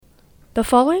The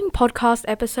following podcast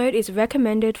episode is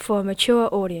recommended for a mature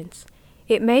audience.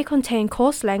 It may contain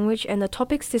coarse language and the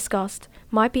topics discussed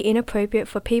might be inappropriate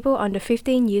for people under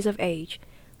 15 years of age.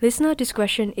 Listener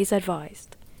discretion is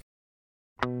advised.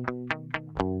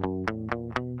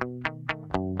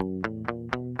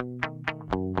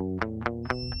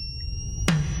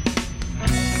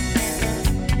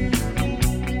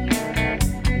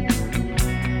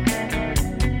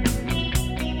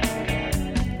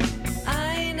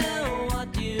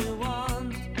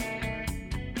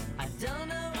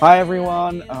 Hi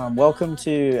everyone, welcome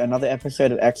to another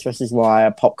episode of X vs. Y,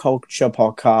 a pop culture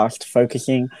podcast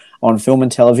focusing on film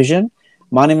and television.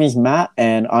 My name is Matt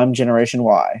and I'm Generation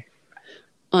Y.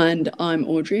 And I'm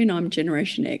Audrey and I'm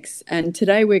Generation X. And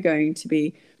today we're going to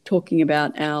be talking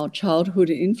about our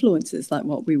childhood influences, like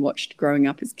what we watched growing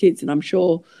up as kids. And I'm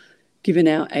sure, given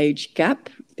our age gap,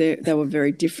 they were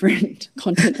very different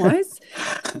content-wise.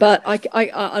 But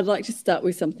I'd like to start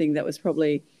with something that was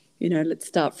probably, let's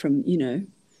start from,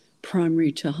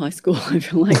 primary to high school. I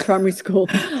feel like primary school,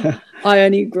 I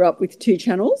only grew up with two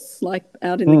channels, like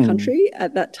out in the country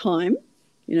at that time,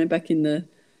 back in the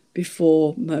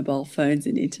before mobile phones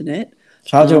and internet.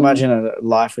 It's hard to imagine a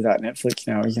life without Netflix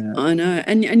now, isn't it? I know.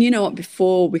 And you know what?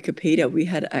 Before Wikipedia, we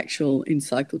had actual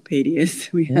encyclopedias.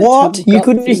 What? You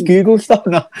couldn't just Google stuff?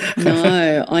 No.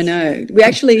 No, I know.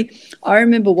 I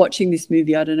remember watching this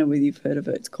movie. I don't know whether you've heard of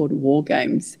it. It's called War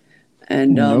Games.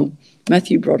 And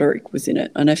Matthew Broderick was in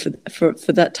it. I know for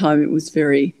that time it was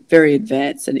very, very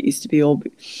advanced, and it used to be all,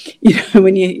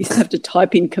 when you used to have to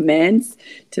type in commands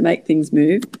to make things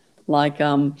move, like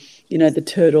the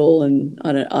turtle and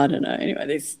I don't know. Anyway,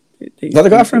 these is that the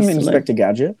guy from Inspector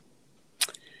Gadget?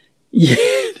 Yeah,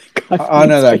 I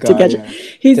know that guy. Yeah.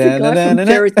 He's the guy from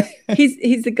Ferris.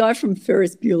 He's the guy from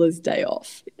Ferris Bueller's Day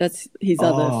Off. That's his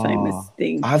other famous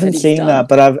thing. I haven't seen that,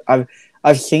 but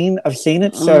I've seen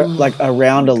it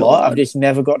around a lot. I've just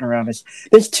never gotten around it.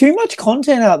 There's too much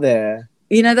content out there.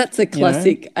 That's a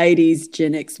classic 80s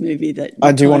Gen X movie that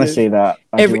I do want to see that.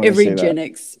 Every Gen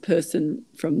X person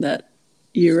from that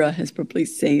era has probably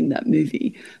seen that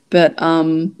movie. But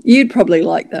you'd probably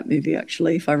like that movie,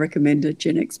 actually, if I recommend a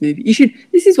Gen X movie.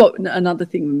 This is another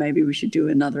thing maybe we should do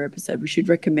another episode. We should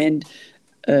recommend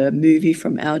a movie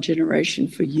from our generation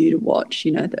for you to watch,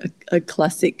 a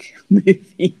classic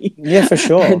movie. Yeah, for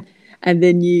sure. and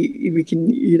then we can,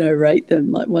 rate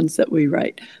them like ones that we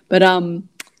rate. But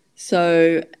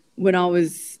so when I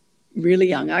was really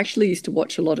young, I actually used to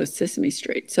watch a lot of Sesame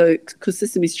Street. So because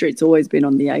Sesame Street's always been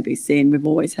on the ABC and we've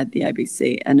always had the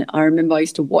ABC. And I remember I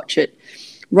used to watch it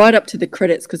right up to the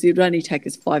credits because it would only take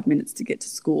us 5 minutes to get to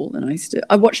school. And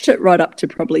I watched it right up to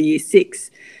probably year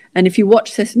 6. And if you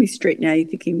watch Sesame Street now, you're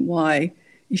thinking, why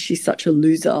is she such a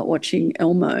loser watching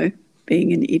Elmo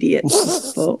being an idiot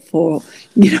for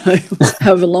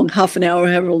however long, half an hour,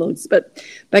 however long. But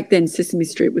back then, Sesame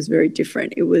Street was very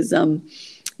different. It was,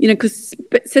 because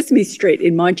Sesame Street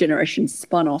in my generation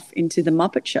spun off into The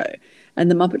Muppet Show. And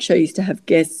The Muppet Show used to have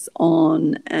guests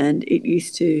on, and it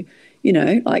used to,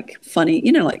 like funny,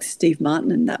 like Steve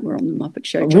Martin and that were on The Muppet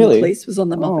Show. John Cleese was on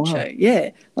The Muppet Show. Yeah,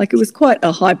 like it was quite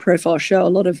a high-profile show. A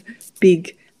lot of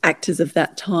big actors of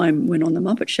that time went on The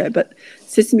Muppet Show. But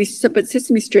Sesame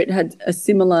Street had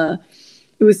similar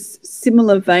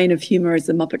vein of humour as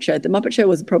The Muppet Show. The Muppet Show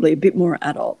was probably a bit more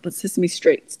adult, but Sesame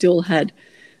Street still had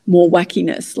more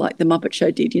wackiness like The Muppet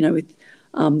Show did, with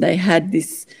they had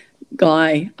this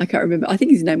guy, I can't remember, I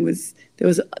think his name was,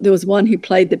 there was one who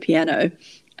played the piano,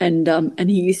 and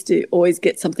he used to always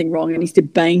get something wrong and he used to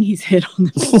bang his head on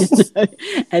the piano.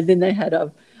 And then they had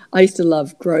I used to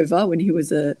love Grover when he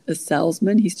was a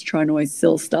salesman. He used to try and always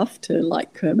sell stuff to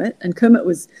like Kermit. And Kermit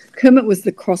was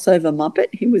the crossover Muppet.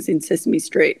 He was in Sesame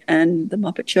Street and The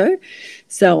Muppet Show.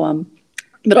 So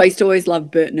but I used to always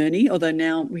love Bert and Ernie, although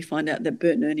now we find out that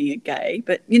Bert and Ernie are gay.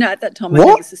 But at that time I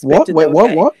never suspected they were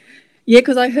gay. What? Yeah,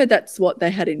 because I heard that's what they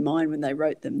had in mind when they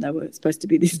wrote them. They were supposed to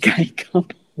be this gay couple.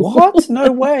 What?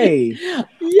 No way. Yeah.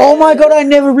 Oh my God, I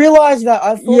never realised that.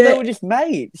 I thought they were just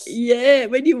mates. Yeah,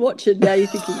 when you watch it now, you're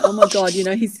thinking, oh my God,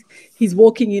 he's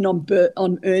walking in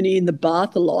on Ernie in the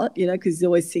bath a lot, because he's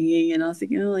always singing. And I was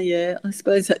thinking, oh yeah, I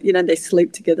suppose they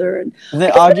sleep together and they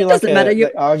argue like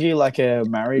a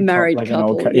married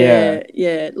couple. An old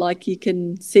yeah, like you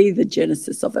can see the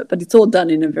genesis of it, but it's all done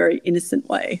in a very innocent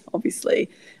way, obviously.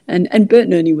 And Bert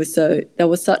and Ernie they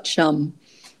were such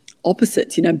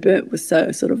opposites. Bert was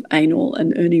so sort of anal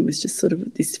and Ernie was just sort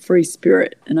of this free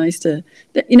spirit. And I used to,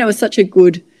 it was such a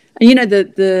good, and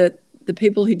the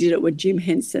people who did it were Jim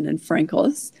Henson and Frank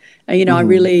Oz. And I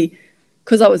really,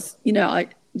 because I was,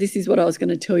 this is what I was going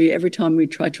to tell you. Every time we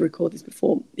tried to record this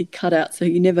before, it cut out, so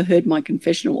you never heard my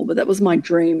confessional. But that was my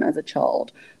dream as a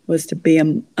child, was to be a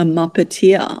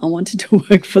Muppeteer. I wanted to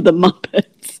work for the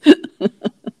Muppets.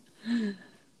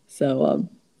 So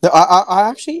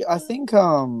I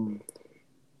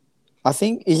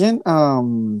think isn't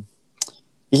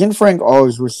Frank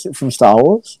Oz from Star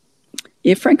Wars?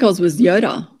 yeah, Frank Oz was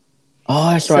Yoda.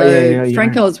 Oh, that's So right. Yeah.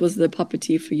 Frank Oz was the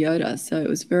puppeteer for Yoda. So it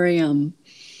was very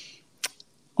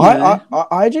I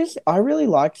really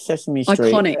liked Sesame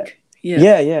Street. iconic.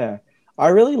 Yeah. Yeah. I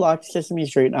really liked Sesame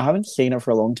Street, and I haven't seen it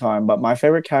for a long time. But my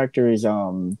favorite character is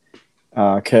Kermit.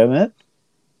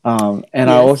 And Yes.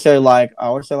 I also like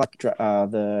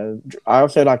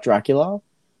Dracula.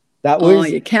 That was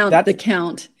The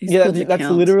Count. He's called the that's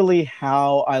Count. literally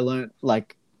how I learned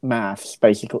like maths,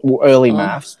 basically, early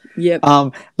maths. Yep.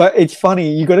 But it's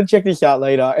funny. You got to check this out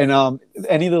later, and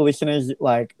any of the listeners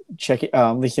like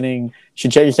listening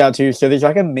should check this out too. So there's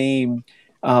like a meme.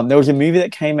 There was a movie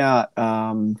that came out,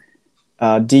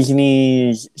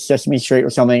 Disney's Sesame Street or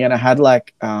something, and it had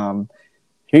like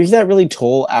who's that really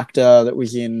tall actor that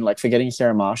was in like Forgetting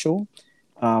Sarah Marshall?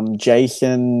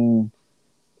 Jason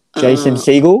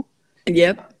Segel.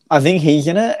 Yep. I think he's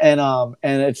in it, and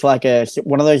it's like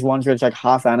one of those ones where it's like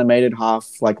half animated, half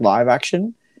like live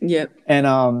action. Yep.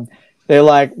 And they're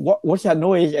like, what's that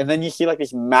noise? And then you see like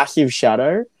this massive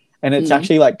shadow, and it's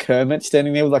actually like Kermit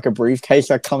standing there with like a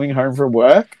briefcase, like coming home from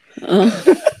work. Yeah,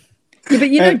 but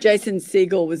you know, Jason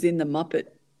Segel was in the Muppet.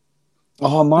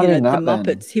 Oh, might have been that the then.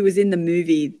 Muppets. He was in the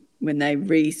movie when they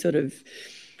revived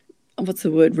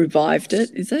it,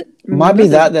 is it? Might be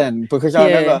that then, because I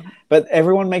Yeah. remember, but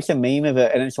everyone makes a meme of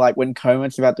it, and it's like when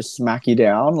Kermit's about to smack you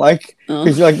down, like,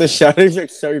 because like the shadows are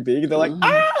so big, they're like,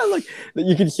 like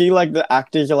you can see like the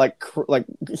actors are like,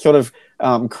 sort of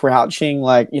crouching,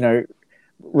 like, you know,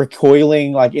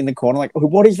 recoiling, like in the corner, like,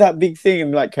 what is that big thing?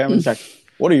 And like Kermit's like,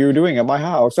 what are you doing at my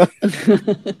house? Oh,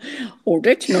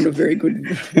 that's not a very good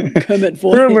Kermit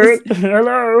voice. Kermit,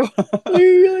 hello.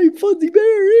 Hey, Fuzzy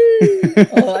Berry.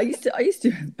 Oh, I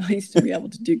used to be able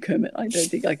to do Kermit. I don't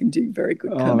think I can do very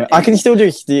good Kermit. I can still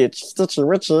do Stitch, Stitchy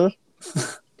Richie.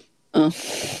 Oh,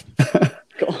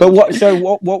 But what were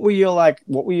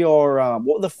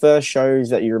the first shows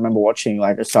that you remember watching,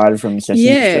 like aside from Sesame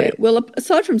Street? Well,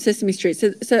 aside from Sesame Street,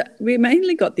 so we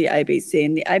mainly got the ABC,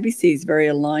 and the ABC is very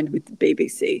aligned with the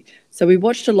BBC. So we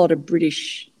watched a lot of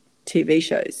British TV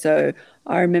shows. So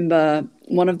I remember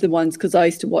one of the ones, because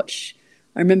I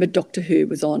remember Doctor Who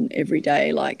was on every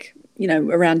day, like, you know,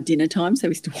 around dinner time. So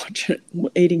we used to watch it,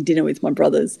 eating dinner with my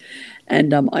brothers.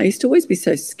 And I used to always be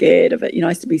so scared of it. You know,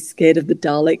 I used to be scared of the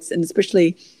Daleks, and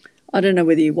especially, I don't know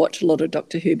whether you watch a lot of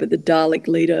Doctor Who, but the Dalek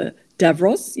leader,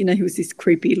 Davros, you know, he was this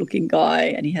creepy looking guy,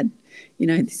 and he had, you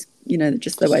know, this, you know,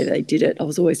 just the way they did it. I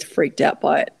was always freaked out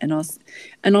by it. And I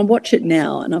watch it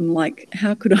now, and I'm like,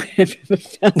 how could I have ever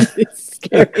found this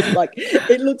scary? Like,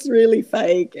 it looks really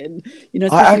fake. And, you know,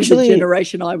 especially the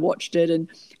generation I watched it. And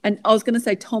I was going to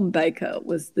say Tom Baker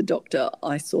was the doctor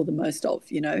I saw the most of,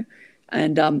 you know,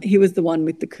 and he was the one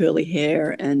with the curly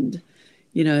hair and,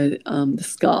 you know, the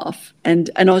scarf. And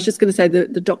I was just going to say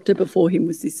the doctor before him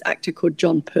was this actor called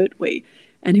John Pertwee,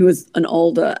 and he was an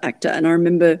older actor. And I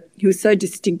remember he was so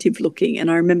distinctive looking,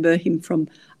 and I remember him from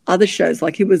other shows.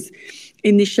 Like, he was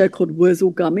in this show called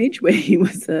Wurzel Gummidge, where he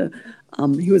was a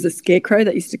scarecrow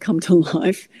that used to come to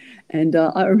life. And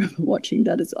I remember watching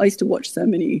that. I used to watch so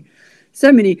many.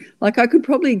 Like, I could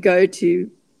probably go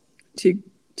to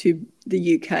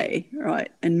the UK, right,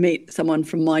 and meet someone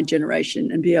from my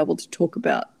generation and be able to talk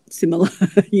about similar,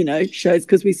 you know, shows,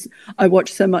 because I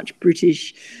watched so much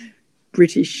British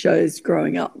shows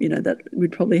growing up, you know, that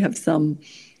we'd probably have some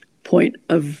point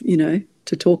of, you know,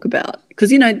 to talk about.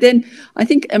 Because, you know, then I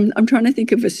think I'm trying to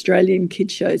think of Australian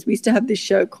kid shows. We used to have this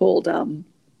show called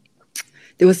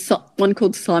there was one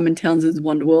called Simon Townsend's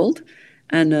Wonder World.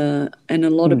 And a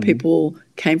lot of people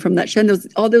came from that show. And there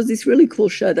was this really cool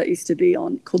show that used to be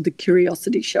on called The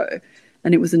Curiosity Show.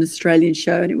 And it was an Australian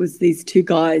show. And it was these two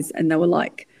guys, and they were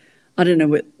like, I don't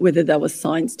know whether they were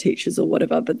science teachers or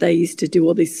whatever, but they used to do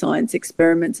all these science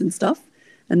experiments and stuff.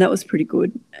 And that was pretty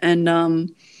good. And,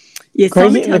 the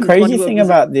crazy thing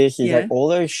about this is like all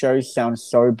those shows sound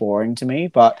so boring to me.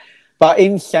 But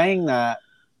in saying that,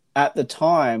 at the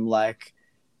time, like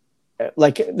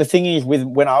the thing is,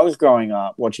 when I was growing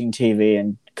up watching TV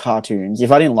and cartoons,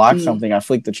 if I didn't like something, I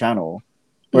flicked the channel.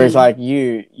 Whereas like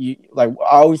you like,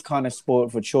 I was kind of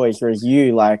spoiled for choice. Whereas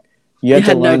you had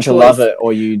to learn to love it,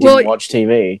 or you didn't watch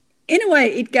TV. In a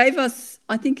way,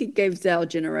 I think it gives our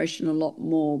generation a lot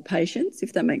more patience,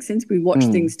 if that makes sense. We watch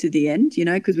things to the end, you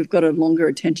know, because we've got a longer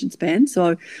attention span.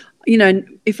 So you know,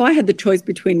 if I had the choice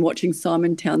between watching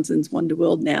Simon Townsend's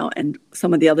Wonderworld now and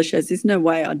some of the other shows, there's no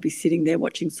way I'd be sitting there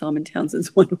watching Simon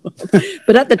Townsend's Wonderworld.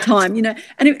 But at the time, you know,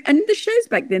 and the shows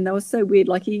back then, they were so weird.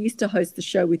 Like he used to host the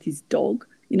show with his dog,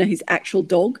 you know, his actual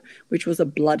dog, which was a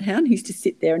bloodhound. He used to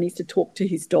sit there and he used to talk to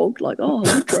his dog like, oh,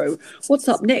 Lucro, what's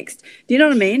up next? Do you know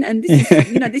what I mean? And this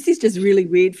is, you know, this is just really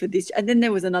weird for this. And then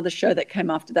there was another show that came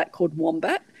after that called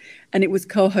Wombat, and it was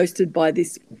co-hosted by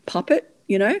this puppet,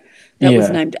 you know, that was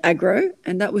named Agro.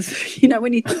 And that was, you know,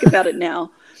 when you think about it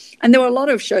now, and there were a lot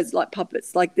of shows like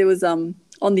puppets. Like there was on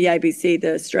the ABC,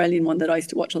 the Australian one that I used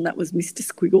to watch on that was Mr.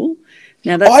 Squiggle.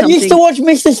 Now that's I used to watch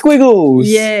Mr. Squiggles.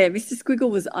 Yeah, Mr.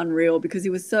 Squiggle was unreal because he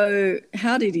was so,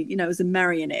 how did he, you know, it was a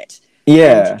marionette.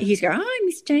 Yeah. And he used to go, hi,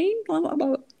 Miss Jane, blah, blah,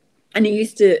 blah. And he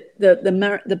used to,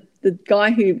 the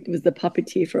guy who was the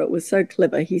puppeteer for it was so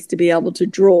clever. He used to be able to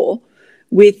draw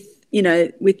with,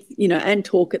 and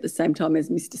talk at the same time as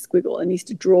Mr. Squiggle, and he used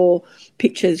to draw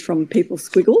pictures from people's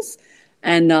squiggles.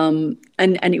 And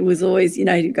it was always, you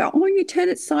know, you'd go, oh, you turn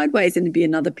it sideways and it'd be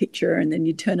another picture, and then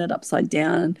you turn it upside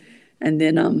down. And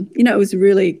then, you know, it was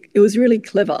really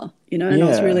clever, you know, and I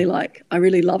was really like, I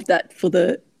really loved that for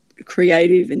the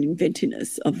creative and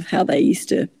inventiveness of how they used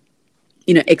to,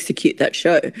 you know, execute that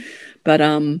show. But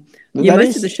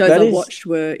most of the shows I watched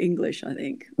were English, I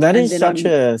think. That is such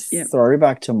a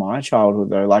throwback to my childhood,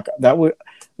 though. Like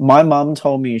my mum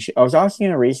told me, I was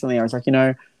asking her recently, I was like, you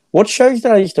know, what shows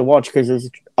did I used to watch? Because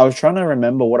I was trying to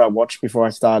remember what I watched before I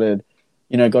started,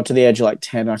 you know, got to the age of like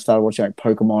 10, I started watching like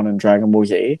Pokemon and Dragon Ball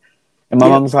Z. And my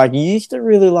mum's like, you used to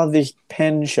really love this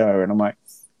pen show. And I'm like,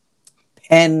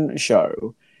 pen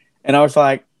show? And I was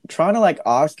like, trying to like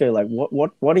ask her like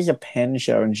what is a pen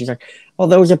show, and she's like, oh,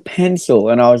 there was a pencil.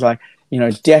 And I was like, you know,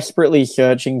 desperately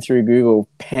searching through Google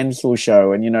pencil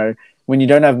show, and you know, when you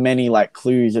don't have many like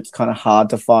clues, it's kind of hard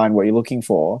to find what you're looking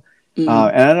for. And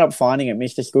I ended up finding it,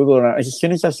 Mr. Squiggle, and as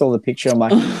soon as I saw the picture, I'm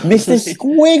like, Mr.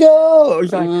 Squiggle. I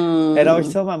was like, and I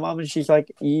was telling my mum, and she's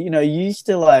like, you know, you used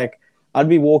to like, I'd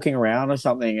be walking around or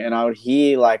something, and I would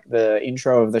hear like the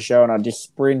intro of the show, and I'd just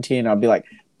sprint in. I'd be like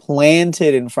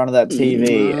planted in front of that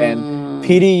TV, and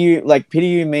pity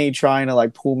you me trying to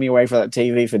like pull me away from that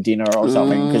TV for dinner or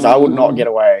something, because I would not get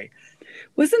away.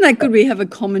 Wasn't that good? We have a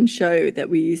common show that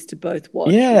we used to both watch,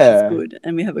 which is good,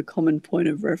 and we have a common point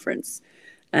of reference.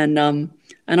 And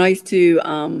I used to,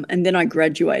 and then I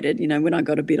graduated, you know, when I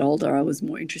got a bit older, I was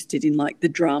more interested in like the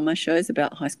drama shows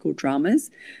about high school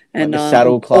dramas, and like the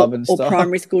Saddle Club and stuff, or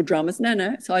primary school dramas.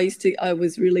 No. So I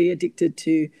was really addicted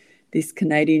to this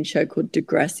Canadian show called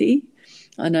Degrassi.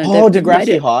 I know. Oh,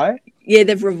 Degrassi High? Yeah,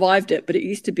 they've revived it, but it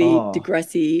used to be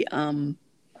Degrassi.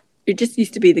 It just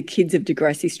used to be the kids of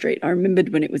Degrassi Street. I remembered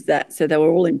when it was that. So they were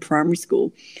all in primary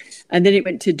school. And then it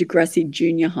went to Degrassi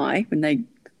Junior High when they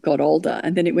got older.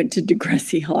 And then it went to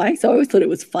Degrassi High. So I always thought it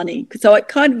was funny. So I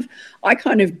kind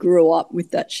of grew up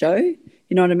with that show. You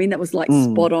know what I mean? That was like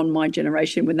spot on my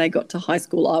generation. When they got to high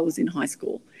school, I was in high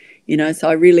school. You know, so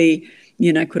I really,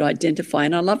 you know, could identify.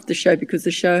 And I loved the show because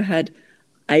the show had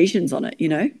Asians on it, you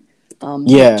know.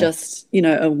 Not just, you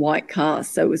know, a white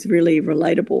cast. So it was really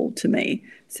relatable to me.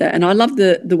 So, and I love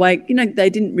the way, you know, they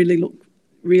didn't really look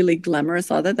really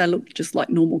glamorous either. They looked just like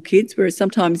normal kids. Whereas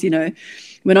sometimes, you know,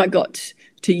 when I got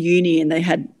to uni and they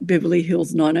had Beverly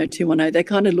Hills 90210, they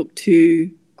kind of look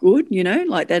too good, you know,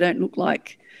 like they don't look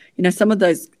like, you know, some of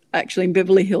those actually in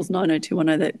Beverly Hills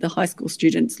 90210, the high school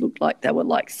students looked like they were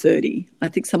like 30. I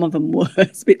think some of them were a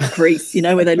bit creased, you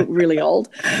know, where they look really old.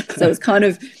 So it's kind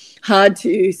of hard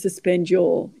to suspend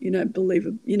your, you know, belief,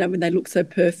 you know, when they look so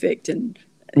perfect and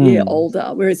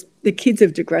older. Whereas the kids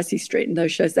of Degrassi Street and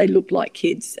those shows, they look like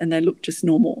kids and they look just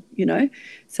normal, you know.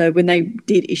 So when they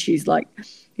did issues like,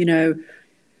 you know,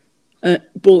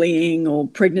 bullying or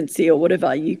pregnancy or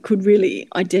whatever, you could really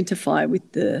identify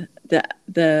with the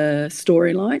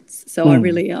storylines. So I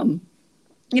really,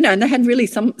 you know, and they had really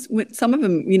some of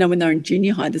them, you know, when they were in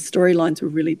junior high, the storylines were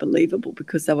really believable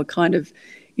because they were kind of,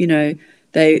 you know,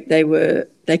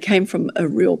 they came from a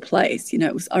real place. You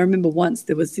know, I remember once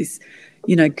there was this,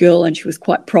 you know, girl and she was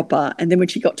quite proper, and then when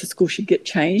she got to school she'd get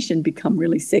changed and become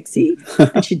really sexy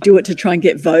and she'd do it to try and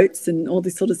get votes and all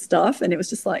this sort of stuff. And it was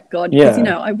just like, God, because, you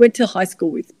know, I went to high school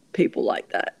with people like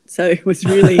that. So it was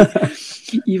really,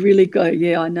 you really go,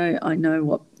 yeah, I know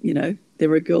what, you know, there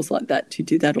were girls like that who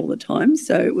do that all the time.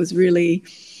 So it was really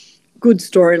good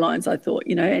storylines, I thought,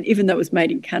 you know, and even though it was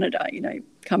made in Canada, you know,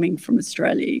 coming from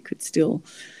Australia, you could still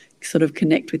sort of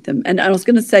connect with them. And I was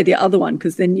going to say the other one,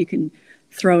 because then you can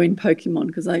throw in Pokemon,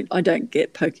 because I don't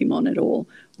get Pokemon at all,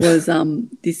 was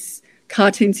this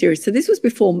cartoon series. So this was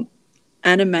before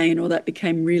anime and all that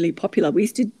became really popular. We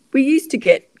used to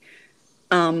get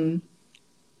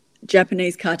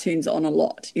Japanese cartoons on a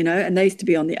lot, you know, and they used to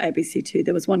be on the ABC too.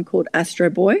 There was one called Astro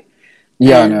Boy.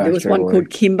 Yeah, and I know. there was one called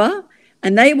Kimber,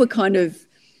 and they were kind of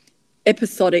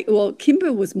episodic. Well,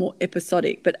 Kimber was more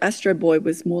episodic, but Astro Boy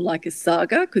was more like a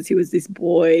saga because he was this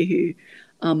boy who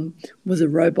was a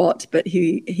robot, but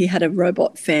he had a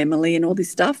robot family and all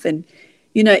this stuff. And,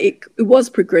 you know, it was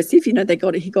progressive. You know,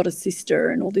 he got a sister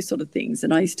and all these sort of things.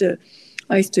 And I used to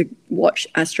watch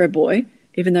Astro Boy,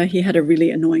 even though he had a really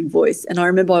annoying voice. And I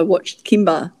remember I watched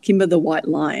Kimber the White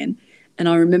Lion, and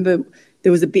I remember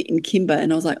there was a bit in Kimber,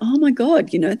 and I was like, oh my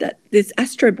God, you know, that there's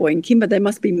Astro Boy and Kimber, they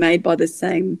must be made by the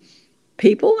same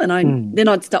people. And then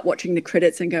I'd start watching the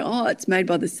credits and go, oh, it's made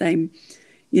by the same,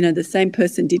 you know, the same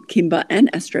person did Kimber and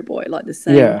Astro Boy, like the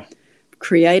same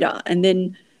creator. And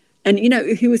you know,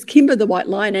 he was Kimber the White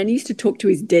Lion, and he used to talk to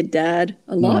his dead dad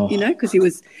a lot, you know, because he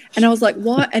was, and I was like,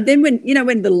 why? And then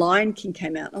when the Lion King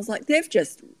came out, I was like, they've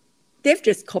just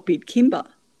copied Kimber.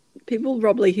 People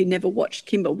probably who never watched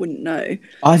Kimber wouldn't know.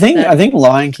 I think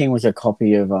Lion King was a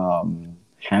copy of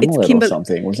Hamlet or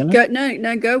something, wasn't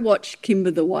it? Go watch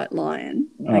Kimber the White Lion.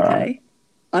 Okay. Right.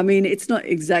 I mean, it's not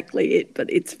exactly it, but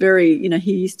it's very, you know,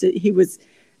 he was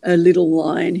a little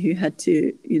lion who had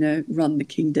to, you know, run the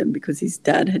kingdom because his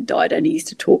dad had died, and he used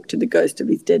to talk to the ghost of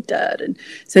his dead dad. And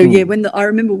so, I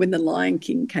remember when the Lion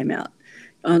King came out,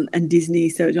 and Disney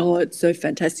said, oh, it's so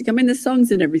fantastic. I mean, the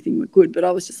songs and everything were good, but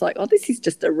I was just like, oh, this is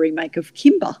just a remake of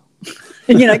Kimber.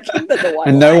 You know, Kimber the White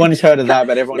and Lion. No one's heard of that,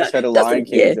 but everyone's heard of Lion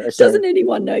King. Yeah, doesn't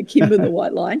anyone know Kimber the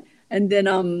White Lion? And then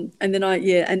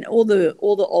and all the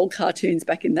old cartoons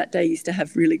back in that day used to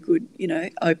have really good, you know,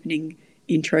 opening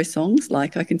intro songs.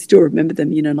 Like I can still remember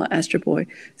them, you know, like Astro Boy,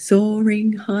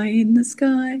 soaring high in the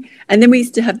sky. And then we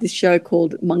used to have this show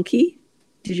called Monkey.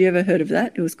 Did you ever heard of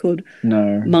that? It was called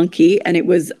Monkey, and it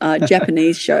was a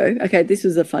Japanese show. Okay, this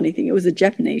was a funny thing. It was a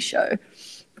Japanese show.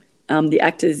 The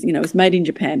actors, you know, it was made in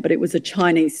Japan, but it was a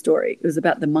Chinese story. It was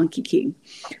about the Monkey King,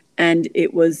 and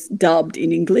it was dubbed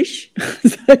in English.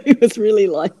 So it was really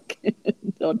like,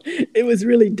 it was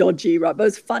really dodgy, right? But it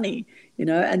was funny, you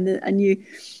know,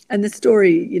 and the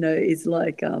story, you know, is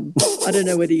like, I don't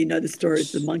know whether you know the story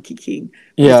of the Monkey King.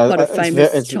 Yeah, it's quite a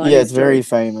famous Chinese it's story. very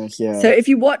famous, yeah. So if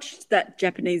you watched that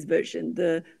Japanese version,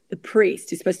 the priest,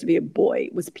 who's supposed to be a boy,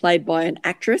 was played by an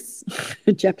actress,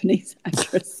 a Japanese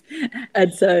actress.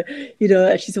 And so, you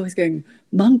know, she's always going,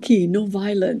 monkey, no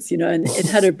violence, you know, and it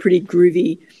had a pretty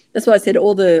groovy, that's why I said a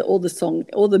lot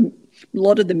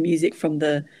of the music from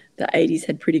the 80s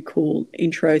had pretty cool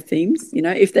intro themes. You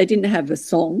know, if they didn't have a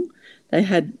song, they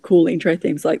had cool intro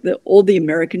themes, like all the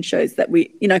American shows that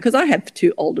we, you know, because I have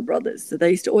two older brothers, so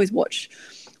they used to always watch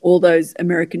all those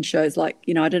American shows. Like,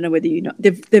 you know, I don't know whether you know,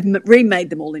 they've remade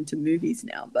them all into movies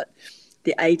now, but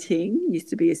the A-Team used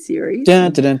to be a series.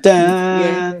 Dun, dun,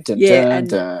 dun,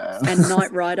 dun, and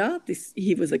Knight Rider.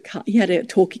 He had a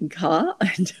talking car,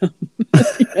 and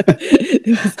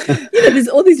there's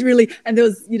all these really, and there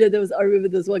was I remember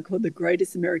there was one called The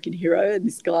Greatest American Hero, and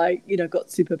this guy, you know, got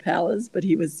superpowers, but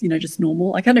he was, you know, just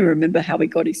normal. I can't even remember how he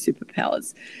got his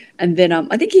superpowers, and then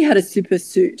I think he had a super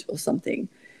suit or something.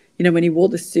 You know, when he wore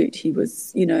the suit, he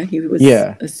was, you know, a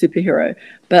superhero.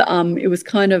 But it was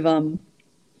kind of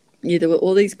there were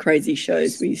all these crazy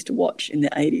shows we used to watch in the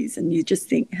 80s, and you just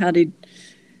think,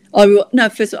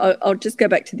 first I'll just go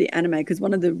back to the anime, because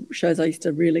one of the shows I used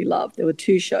to really love, there were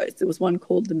two shows. There was one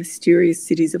called The Mysterious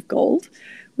Cities of Gold,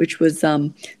 which was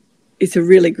it's a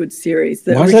really good series.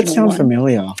 Why does that sound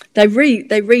familiar? They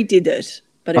redid it,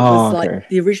 but it was like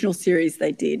the original series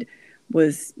they did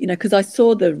was, you know, because I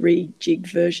saw the rejigged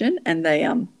version, and they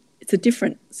it's a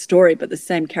different story but the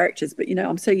same characters, but, you know,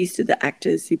 I'm so used to the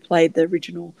actors who played the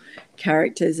original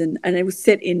characters, and it was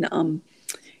set in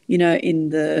you know, in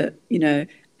the, you know,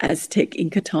 Aztec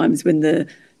Inca times when the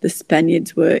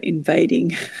Spaniards were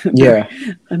invading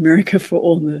America for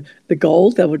all the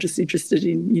gold. They were just interested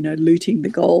in, you know, looting the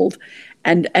gold.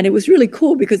 And it was really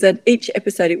cool because at each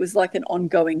episode it was like an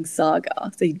ongoing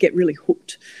saga, so you'd get really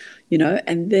hooked, you know.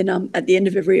 And then at the end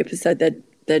of every episode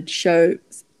they'd show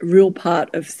a real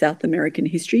part of South American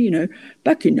history. You know,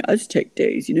 back in Aztec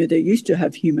days, you know, they used to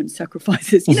have human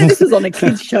sacrifices. You know, this was on a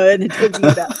kids show, and they're talking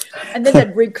about, and then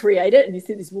they'd recreate it, and you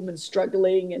see this woman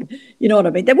struggling, and you know what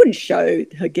I mean. They wouldn't show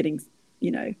her getting,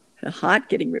 you know, her heart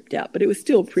getting ripped out, but it was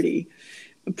still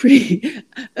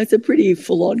it's a pretty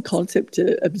full-on concept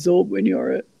to absorb when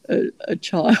you're a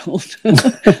child.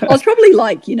 I was probably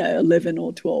like, you know, 11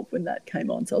 or 12 when that came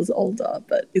on, so I was older,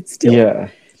 but it's still. Yeah.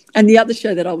 And the other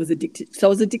show that I was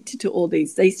addicted to all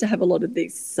these. They used to have a lot of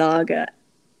these saga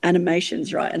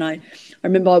animations, right? And I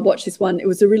remember I watched this one. It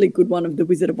was a really good one of The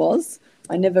Wizard of Oz.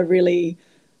 I never really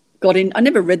got in. I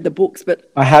never read the books, but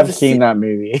I have seen that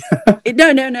movie.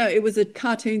 No. It was a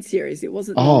cartoon series. It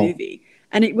wasn't the movie.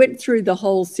 And it went through the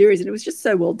whole series, and it was just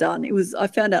so well done. I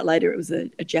found out later it was a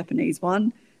Japanese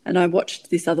one, and I watched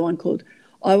this one called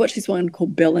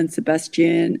Belle and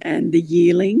Sebastian and The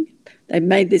Yearling. They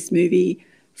made this they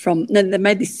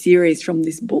made this series from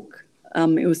this book.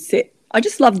 It was set. I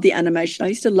just loved the animation.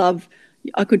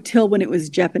 I could tell when it was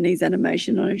Japanese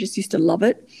animation, and I just used to love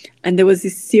it. And there was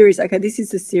this series. Okay, this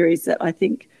is the series that I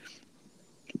think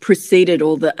preceded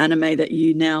all the anime that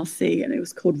you now see, and it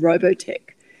was called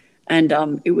Robotech. And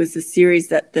it was a series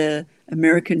that the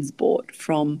Americans bought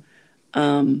from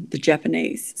the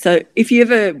Japanese. So if you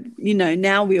ever,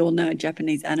 now we all know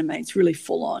Japanese anime, it's really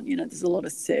full on. There's a lot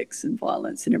of sex and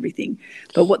violence and everything.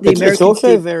 But what the Americans it's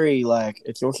also very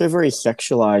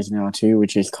sexualized now too,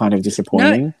 which is kind of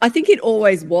disappointing. No, I think it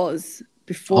always was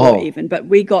before even, but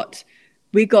we got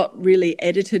really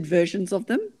edited versions of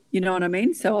them. You know what I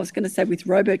mean? So I was going to say with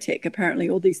Robotech, apparently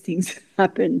all these things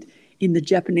happened in the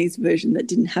Japanese version that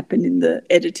didn't happen in the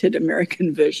edited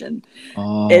American version,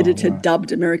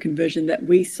 dubbed American version that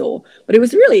we saw. But it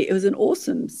was an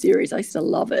awesome series. I used to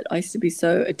love it. I used to be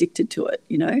so addicted to it,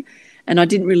 and I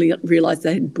didn't really realize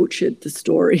they had butchered the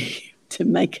story to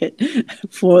make it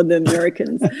for the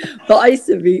Americans. But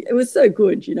it was so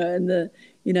good, and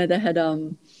they had,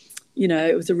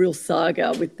 it was a real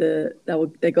saga with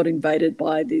they got invaded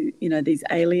by these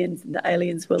aliens, and the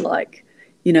aliens were like,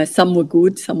 some were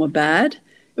good, some were bad.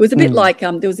 It was a bit like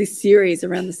there was this series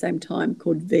around the same time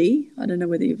called V. I don't know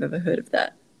whether you've ever heard of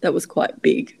that. That was quite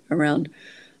big around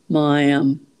my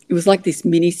it was like this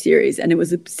mini series, and it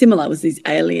was similar. It was these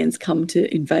aliens come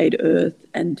to invade Earth,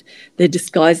 and they're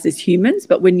disguised as humans,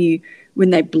 but when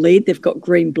they bleed, they've got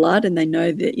green blood, and they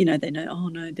know that oh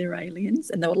no, they're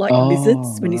aliens, and they were like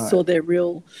lizards when you saw their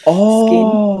real skin. Do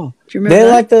you remember they're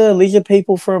that? like the lizard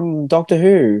people from Doctor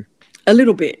Who. A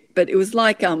little bit, but it was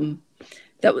like I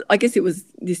guess it was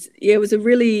this. Yeah, it was a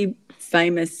really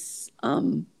famous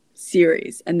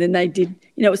series, and then they did.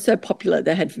 It was so popular.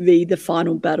 They had V, the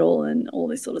final battle, and all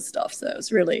this sort of stuff. So it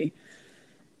was really.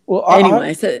 Well,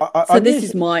 anyway, so this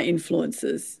is my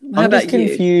influences. How about you? I'm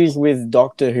just confused with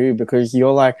Doctor Who because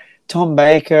you're like Tom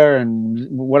Baker and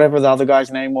whatever the other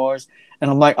guy's name was, and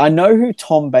I'm like, I know who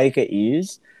Tom Baker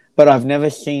is, but I've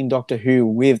never seen Doctor Who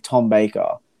with Tom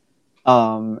Baker.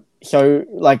 So,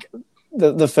 like,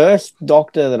 the first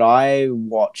Doctor that I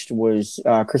watched was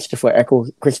Christopher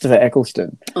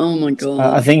Eccleston. Oh my god!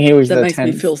 I think he was that the makes 10th.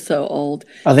 Me feel so old.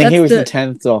 I think he was the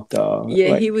 10th Doctor.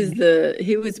 Yeah, he was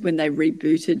when they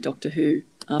rebooted Doctor Who.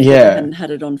 After they hadn't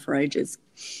had it on for ages.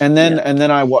 And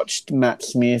then I watched Matt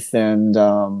Smith and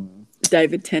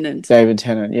David Tennant.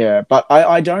 Yeah, but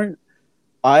I'm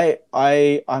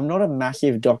not a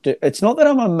massive Doctor. It's not that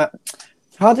I'm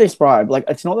hard to describe. Like,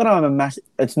 it's not that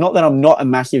I'm not a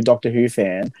massive Doctor Who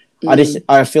fan.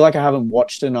 I feel like I haven't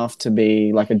watched enough to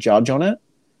be like a judge on it.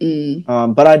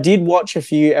 But I did watch a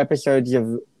few episodes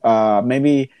of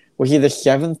maybe was he the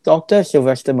 7th Doctor,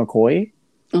 Sylvester McCoy?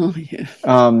 Oh yeah.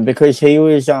 Because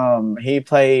he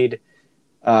played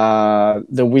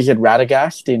the wizard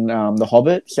Radagast in The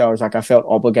Hobbit, so I was like, I felt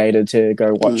obligated to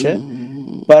go watch it.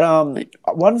 But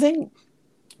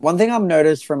one thing I've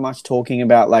noticed from us talking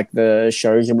about like the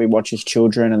shows that we watch as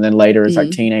children and then later as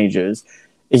like teenagers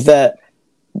is that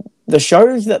the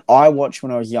shows that I watched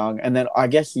when I was young, and then I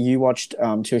guess you watched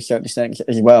to a certain extent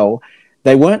as well,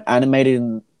 they weren't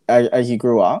animated as you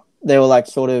grew up. They were like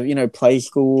sort of, Play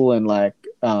School and like,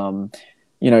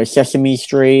 Sesame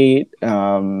Street,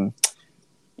 The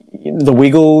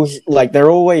Wiggles. Like, they're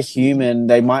always human.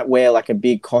 They might wear like a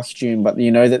big costume, but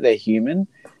you know that they're human.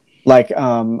 Like,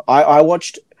 I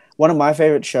watched, one of my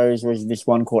favorite shows was this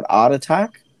one called Art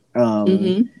Attack.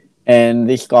 And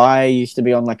this guy used to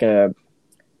be on like a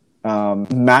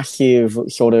massive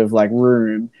sort of like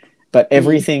room, but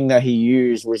everything that he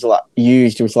used was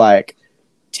like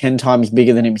 10 times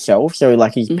bigger than himself. So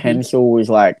like his pencil was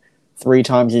like 3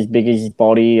 times as big as his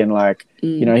body, and like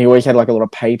he always had like a lot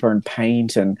of paper and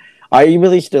paint, and I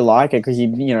really used to like it because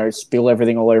he'd spill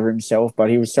everything all over himself, but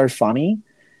he was so funny.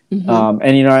 And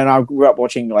I grew up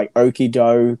watching like Okie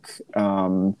Doke,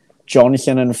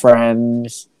 Johnson and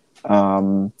Friends,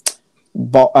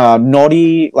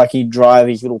 Noddy, like he'd drive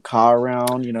his little car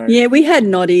around, Yeah, we had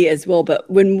Noddy as well, but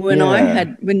when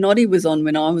Noddy was on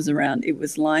when I was around, it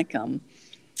was like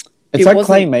it's like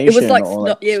claymation. It was like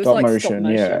stop motion.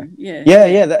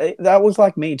 Yeah. That was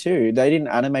like me too. They didn't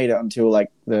animate it until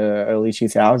like the early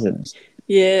 2000s.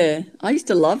 Yeah, I used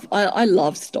to love. I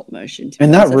love stop motion,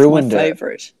 and that ruined my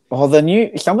favorite. Oh,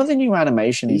 some of the new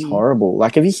animation is horrible.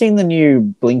 Like, have you seen the new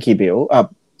Blinky Bill?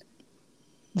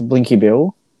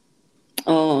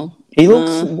 Oh, He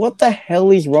looks. What the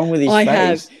hell is wrong with his I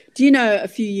face? have. Do you know, a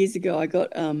few years ago, I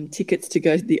got tickets to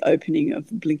go to the opening of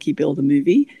Blinky Bill, the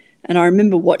movie. And I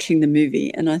remember watching the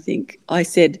movie, and I think I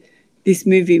said this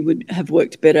movie would have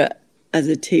worked better as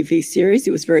a TV series.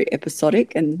 It was very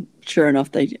episodic, and sure enough,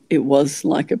 it was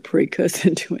like a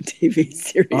precursor to a TV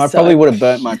series. I probably would have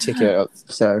burnt my ticket.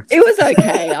 So it was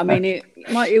okay. I mean,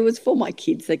 it was for my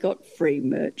kids. They got free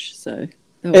merch, so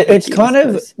it's kind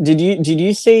of. Did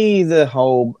you see the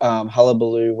whole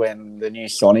hullabaloo when the new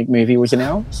Sonic movie was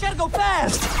announced? Gotta go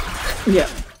fast. Yeah,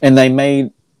 and they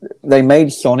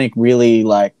made Sonic really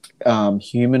like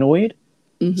humanoid.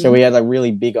 Mm-hmm. So he had like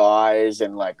really big eyes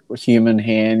and like human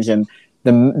hands, and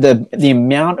the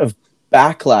amount of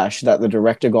backlash that the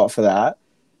director got for that.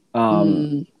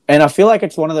 And I feel like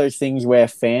it's one of those things where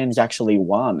fans actually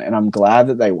won, and I'm glad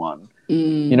that they won.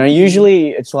 You know, usually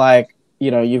it's like,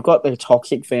 you know, you've got the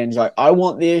toxic fans like, I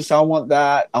want this, I want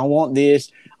that, I want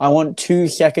this, I want 2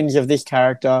 seconds of this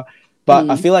character. But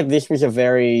I feel like this was a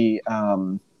very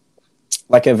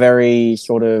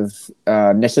sort of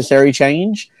necessary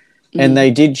change. And they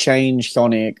did change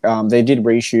Sonic. They did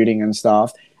reshooting and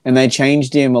stuff. And they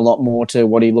changed him a lot more to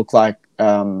what he looked like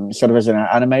sort of as an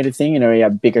animated thing. You know, he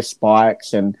had bigger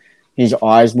spikes and his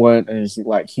eyes weren't as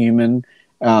like human.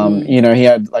 You know, he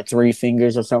had like 3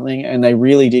 fingers or something. And they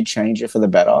really did change it for the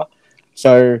better.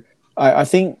 So I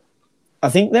think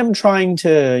them trying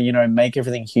to, you know, make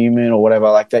everything human or whatever,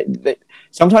 like that,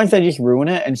 sometimes they just ruin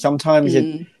it. And sometimes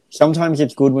sometimes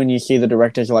it's good when you see the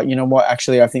directors are like, you know what,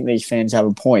 actually, I think these fans have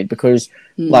a point, because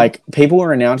like people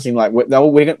were announcing like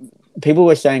people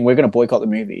were saying we're going to boycott the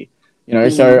movie, you know.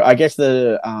 So I guess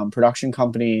the production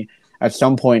company at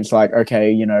some point's like,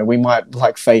 okay, you know, we might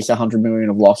like face 100 million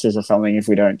of losses or something if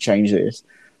we don't change this.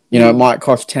 You know, it might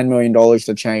cost $10 million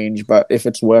to change, but if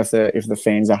it's worth it, if the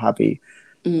fans are happy.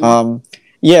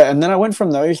 Yeah, and then I went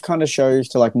from those kind of shows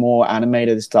to like more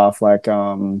animated stuff, like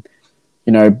you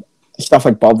know, stuff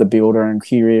like Bob the Builder and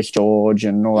Curious George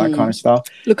and all that kind of stuff.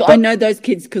 Look, I know those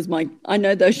kids because I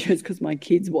know those shows because my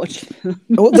kids watch them.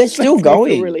 Well, they're still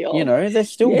going. Really old. You know, they're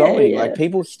still going. Like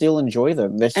people still enjoy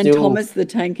them. They're still. And Thomas the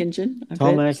Tank Engine.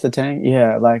 The Tank,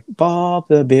 yeah, like Bob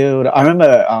the Builder. I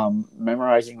remember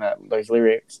memorizing those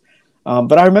lyrics.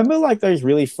 But I remember like those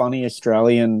really funny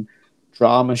Australian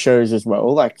drama shows as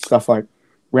well, like stuff like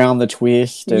Round the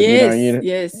Twist. And,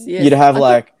 yes. You'd have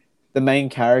like the main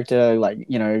character, like,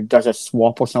 you know, does a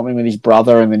swap or something with his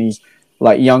brother, and then his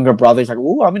like younger brother's like,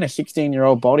 oh, I'm in a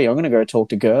 16-year-old body, I'm gonna go talk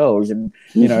to girls, and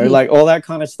you know, like all that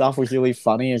kind of stuff was really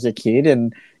funny as a kid.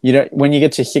 And you know, when you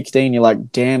get to 16, you're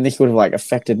like, damn, this would have like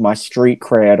affected my street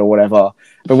cred or whatever.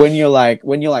 But when you're like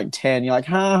 10, you're like,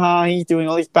 ha, he's doing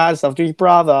all this bad stuff to his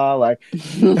brother, like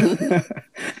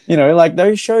you know, like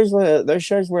those shows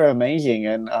were amazing.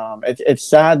 And it's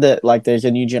sad that like there's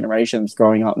a new generation that's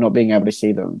growing up not being able to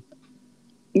see them.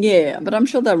 Yeah, but I'm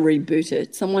sure they'll reboot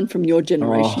it. Someone from your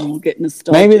generation will get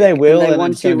nostalgic. Maybe they will,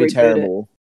 and it's going to be terrible.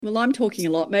 Well, I'm talking a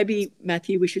lot. Maybe,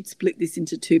 Matthew, we should split this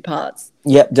into 2 parts.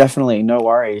 Yep, definitely. No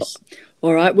worries.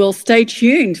 All right. Well, stay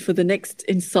tuned for the next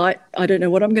Insight. I don't know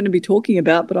what I'm going to be talking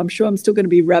about, but I'm sure I'm still going to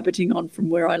be rabbiting on from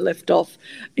where I left off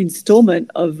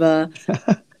installment of our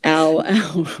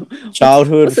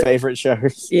childhood favourite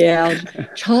shows. Yeah,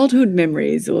 our childhood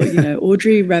memories, or, you know,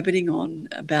 Audrey rabbiting on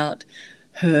about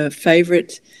her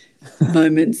favourite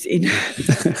moments in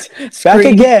back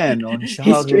again on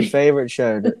childhood favorite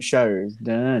shows.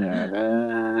 Dun, dun,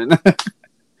 dun.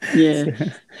 Yeah.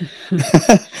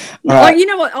 Right. Oh, you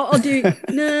know what? I'll do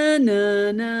na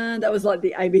na na. That was like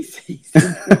the ABC.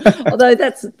 Although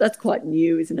that's quite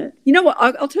new, isn't it? You know what?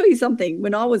 I'll tell you something.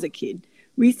 When I was a kid,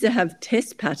 we used to have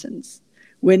test patterns.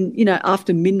 When, you know,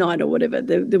 after midnight or whatever,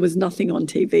 there was nothing on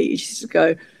TV. You used to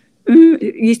go. You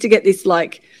used to get this,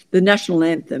 like the national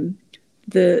anthem.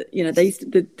 The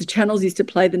channels used to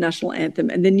play the national anthem,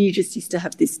 and then you just used to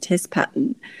have this test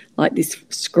pattern, like this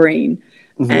screen,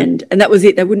 and that was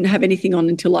it. They wouldn't have anything on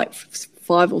until like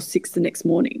 5 or 6 the next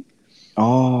morning.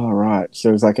 Oh, right. So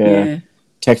it was like a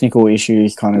technical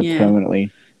issues kind of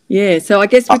permanently. Yeah. So I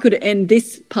guess we could end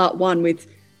this part 1 with.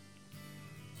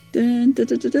 Dun, da,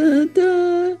 da, da, da,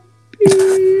 da.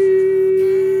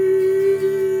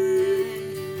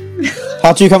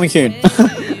 Part 2 coming soon.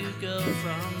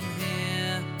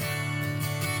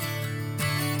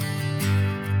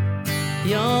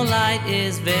 Your light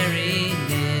is very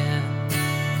near.